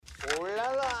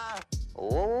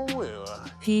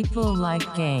People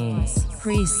like games.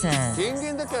 Present. King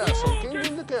in the castle, king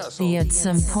in the castle. The At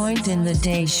Some Point in the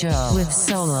Day show with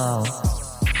Solo.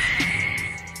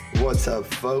 What's up,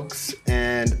 folks,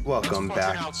 and welcome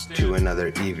back to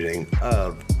another evening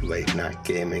of Late Night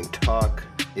Gaming Talk.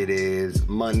 It is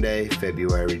Monday,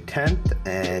 February 10th,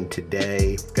 and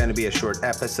today is going to be a short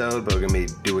episode, but we're going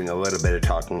to be doing a little bit of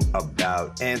talking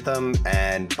about Anthem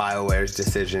and BioWare's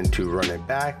decision to run it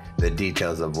back, the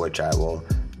details of which I will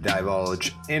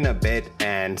divulge in a bit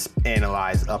and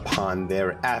analyze upon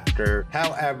thereafter.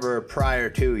 However, prior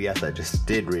to, yes, I just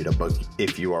did read a book,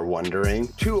 if you are wondering.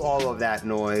 To all of that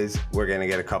noise, we're going to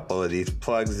get a couple of these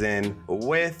plugs in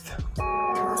with...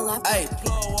 Hey,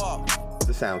 blow up.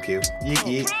 The sound cue. Yeet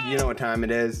yeet. You know what time it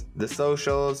is. The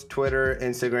socials, Twitter,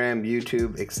 Instagram,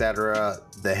 YouTube, etc.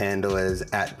 The handle is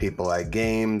at People Like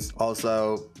Games.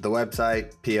 Also, the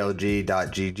website,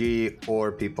 plg.gg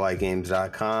or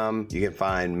peoplelikegames.com. You can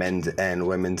find men's and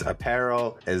women's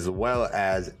apparel, as well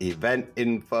as event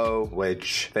info,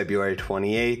 which February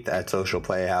 28th at Social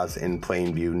Playhouse in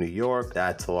Plainview, New York.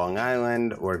 That's Long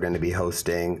Island. We're going to be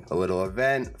hosting a little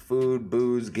event, food,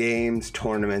 booze, games,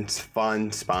 tournaments,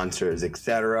 fun, sponsors,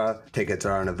 etc. Tickets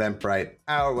are on Eventbrite,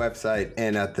 our website,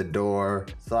 and at the door.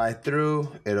 Slide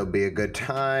through. It'll be a good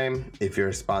time. If you're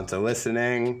a sponsor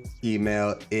listening,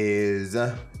 email is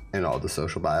in all the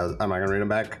social bios. I'm not gonna read them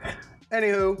back.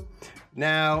 Anywho,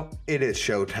 now it is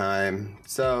showtime.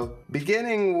 So,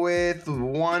 beginning with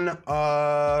one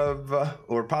of,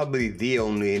 or probably the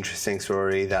only interesting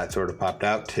story that sort of popped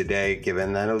out today,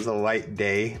 given that it was a light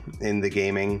day in the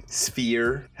gaming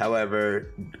sphere.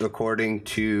 However, according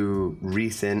to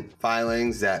recent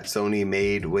filings that Sony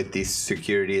made with the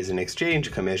Securities and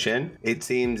Exchange Commission, it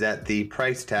seems that the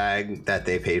price tag that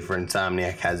they paid for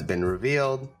Insomniac has been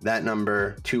revealed. That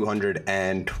number,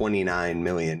 $229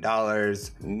 million.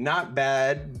 Not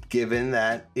bad, given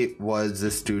that it was the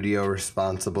studio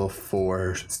responsible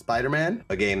for Spider-Man,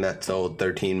 a game that sold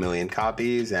 13 million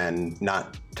copies, and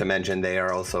not to mention they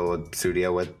are also a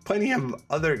studio with plenty of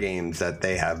other games that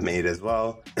they have made as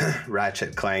well.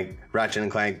 Ratchet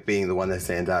and Clank being the one that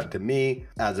stands out to me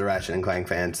as a Ratchet and Clank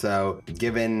fan. So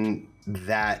given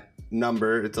that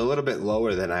number, it's a little bit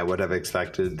lower than I would have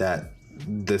expected that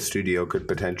the studio could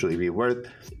potentially be worth,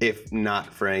 if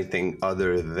not for anything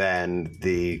other than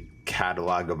the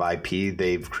catalog of IP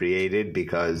they've created,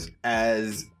 because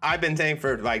as I've been saying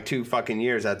for like 2 fucking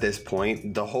years at this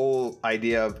point, the whole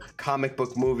idea of comic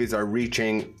book movies are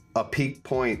reaching a peak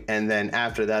point, and then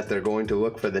after that they're going to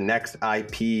look for the next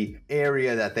IP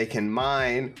area that they can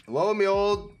mine. Lo and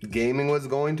behold, gaming was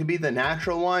going to be the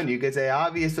natural one. You could say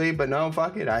obviously, but no,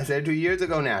 fuck it. I said 2 years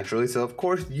ago naturally, so of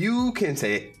course you can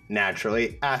say it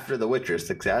naturally after The Witcher's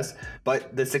success.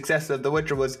 But the success of The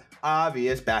Witcher was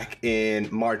obvious back in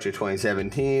March of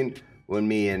 2017 when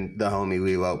me and the homie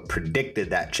Lilo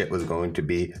predicted that shit was going to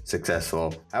be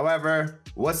successful. However,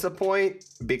 what's the point?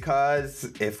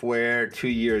 Because if we're 2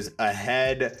 years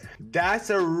ahead, that's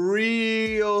a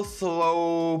real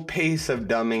slow pace of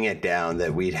dumbing it down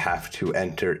that we'd have to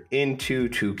enter into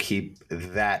to keep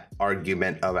that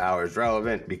argument of ours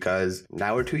relevant, because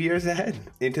now we're 2 years ahead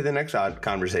into the next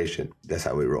conversation. That's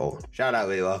how we roll. Shout out,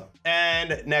 Lilo.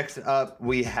 And next up,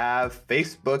 we have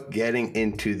Facebook getting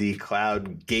into the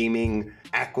cloud gaming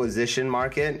acquisition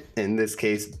market. In this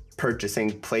case, purchasing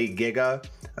PlayGiga,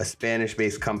 a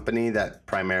Spanish-based company that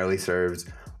primarily serves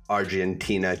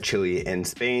Argentina, Chile, and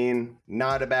Spain.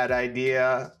 Not a bad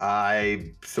idea.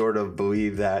 I sort of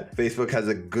believe that Facebook has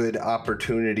a good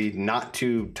opportunity not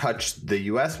to touch the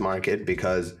US market,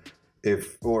 because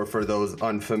for those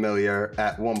unfamiliar,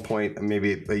 at one point,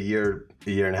 maybe a year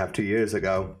and a half, 2 years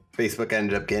ago, Facebook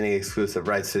ended up getting exclusive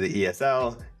rights to the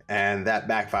ESL, and that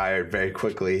backfired very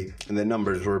quickly, and the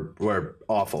numbers were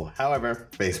awful. However,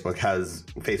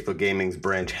 Facebook Gaming's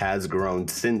branch has grown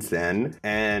since then,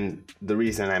 and the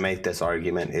reason I make this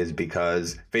argument is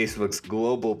because Facebook's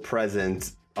global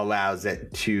presence allows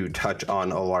it to touch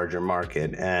on a larger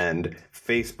market, and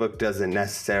Facebook doesn't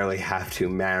necessarily have to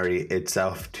marry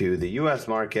itself to the US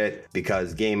market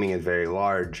because gaming is very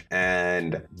large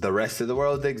and the rest of the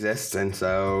world exists. And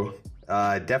so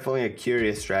definitely a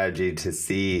curious strategy to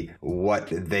see what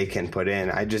they can put in.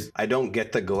 I don't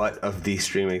get the glut of these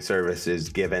streaming services,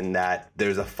 given that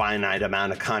there's a finite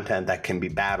amount of content that can be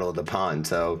battled upon.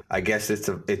 So I guess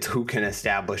it's who can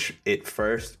establish it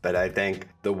first. But I think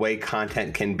the way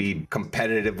content can be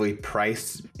competitively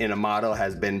priced in a model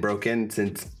has been broken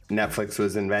since Netflix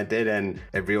was invented and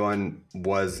everyone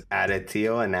was at its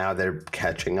heel, and now they're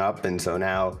catching up. And so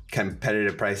now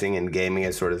competitive pricing in gaming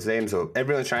is sort of the same. So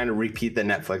everyone's trying to repeat the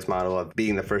Netflix model of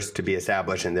being the first to be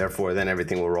established, and therefore then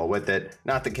everything will roll with it.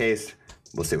 Not the case.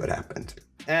 we'll see what happens.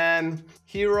 And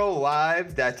Hero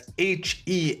Live, that's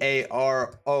HEARO.live,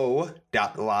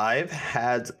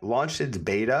 has launched its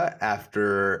beta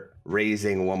after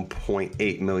raising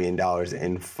 $1.8 million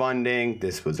in funding.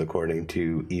 This was according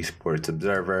to Esports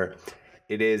Observer.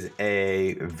 It is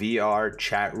a VR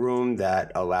chat room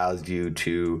that allows you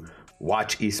to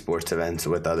watch esports events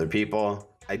with other people.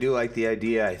 I do like the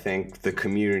idea. I think the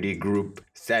community group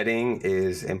setting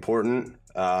is important,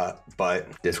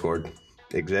 but Discord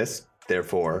exists.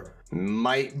 Therefore,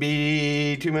 might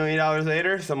be $2 million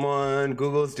later, someone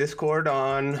Googles Discord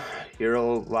on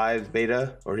Hero Live's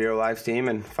beta or Hero Live's team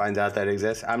and finds out that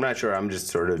exists. I'm not sure. I'm just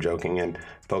sort of joking and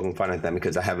poking fun at them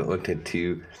because I haven't looked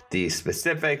into the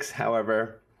specifics.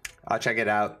 However, I'll check it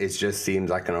out. It just seems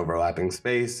like an overlapping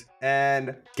space.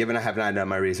 And given I have not done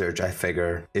my research, I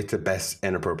figure it's the best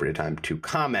and appropriate time to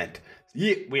comment.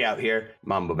 Yeah, we out here.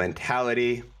 Mambo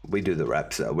mentality. We do the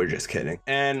reps, so we're just kidding.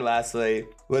 And lastly,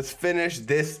 let's finish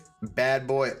this bad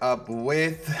boy up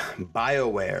with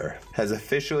BioWare has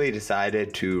officially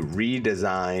decided to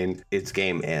redesign its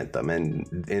game Anthem,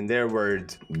 and in their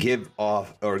words, give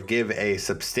a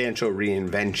substantial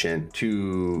reinvention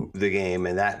to the game,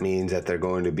 and that means that they're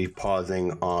going to be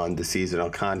pausing on the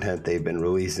seasonal content they've been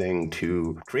releasing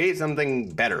to create something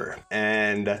better.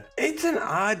 And it's an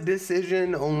odd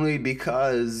decision only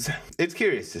because it's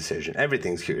curious decision.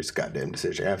 Everything's curious goddamn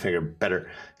decision. I figured better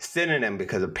synonym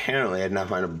because apparently I did not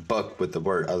find a book with the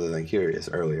word other than curious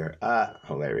earlier.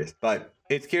 Hilarious. But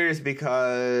it's curious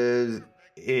because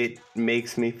it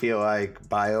makes me feel like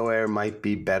BioWare might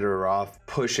be better off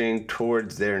pushing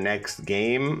towards their next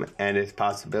game and its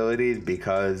possibilities,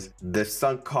 because the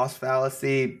sunk cost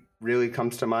fallacy really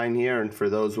comes to mind here. And for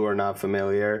those who are not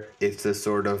familiar, it's a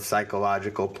sort of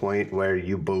psychological point where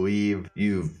you believe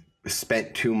you've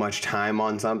spent too much time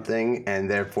on something and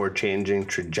therefore changing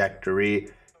trajectory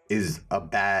is a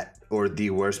bad or the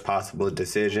worst possible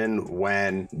decision,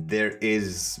 when there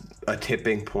is a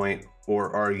tipping point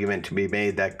or argument to be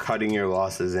made that cutting your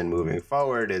losses and moving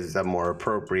forward is a more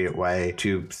appropriate way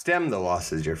to stem the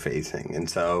losses you're facing. And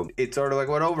so it's sort of like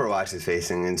what Overwatch is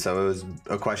facing. And so it was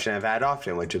a question I've had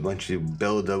often, which is once you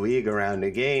build a league around a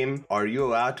game, are you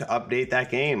allowed to update that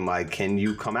game? Like, can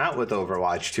you come out with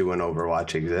Overwatch 2 when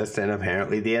Overwatch exists? And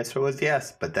apparently the answer was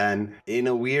yes. But then in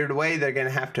a weird way, they're going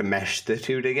to have to mesh the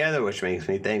two together, which makes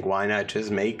me think, why not just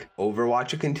make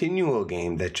Overwatch a continual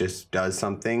game that just does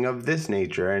something of this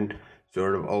nature and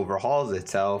sort of overhauls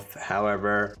itself?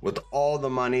 However, with all the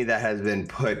money that has been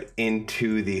put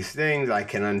into these things, I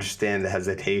can understand the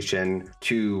hesitation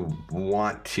to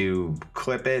want to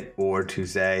clip it or to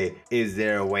say, is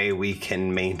there a way we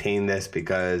can maintain this?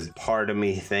 Because part of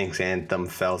me thinks Anthem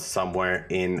fell somewhere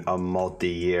in a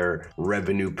multi-year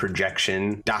revenue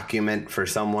projection document for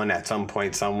someone at some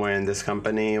point somewhere in this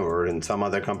company or in some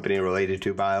other company related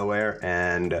to BioWare,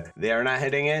 and they are not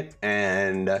hitting it,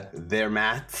 and their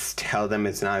maths tell them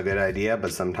it's not a good idea,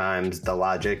 but sometimes the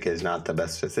logic is not the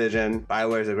best decision.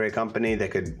 BioWare is a great company. They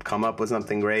could come up with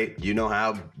something great. You know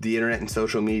how the internet and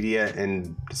social media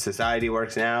and society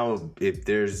works now. If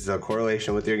there's a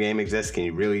correlation with your game exists, can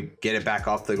you really get it back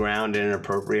off the ground in an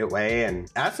appropriate way? And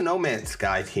that's the No Man's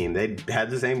Sky team. They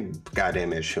had the same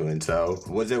goddamn issue. And so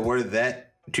was it worth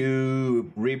that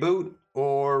to reboot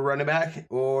or run it back?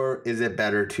 Or is it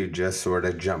better to just sort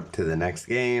of jump to the next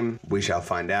game? We shall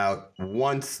find out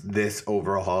once this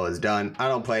overhaul is done. I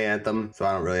don't play Anthem, so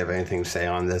I don't really have anything to say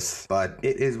on this, but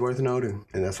it is worth noting,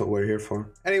 and that's what we're here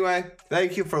for. Anyway,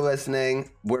 thank you for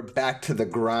listening. We're back to the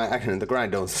grind. Actually, the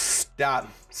grind don't stop,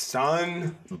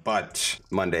 son, but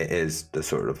Monday is the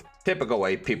sort of typical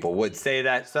way people would say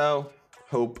that, so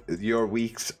hope your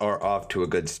weeks are off to a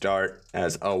good start.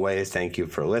 As always, thank you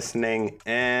for listening,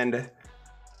 and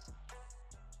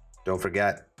don't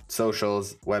forget,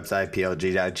 socials, website,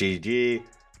 plg.gg,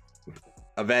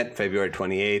 event February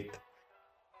 28th.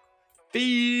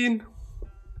 Fiend.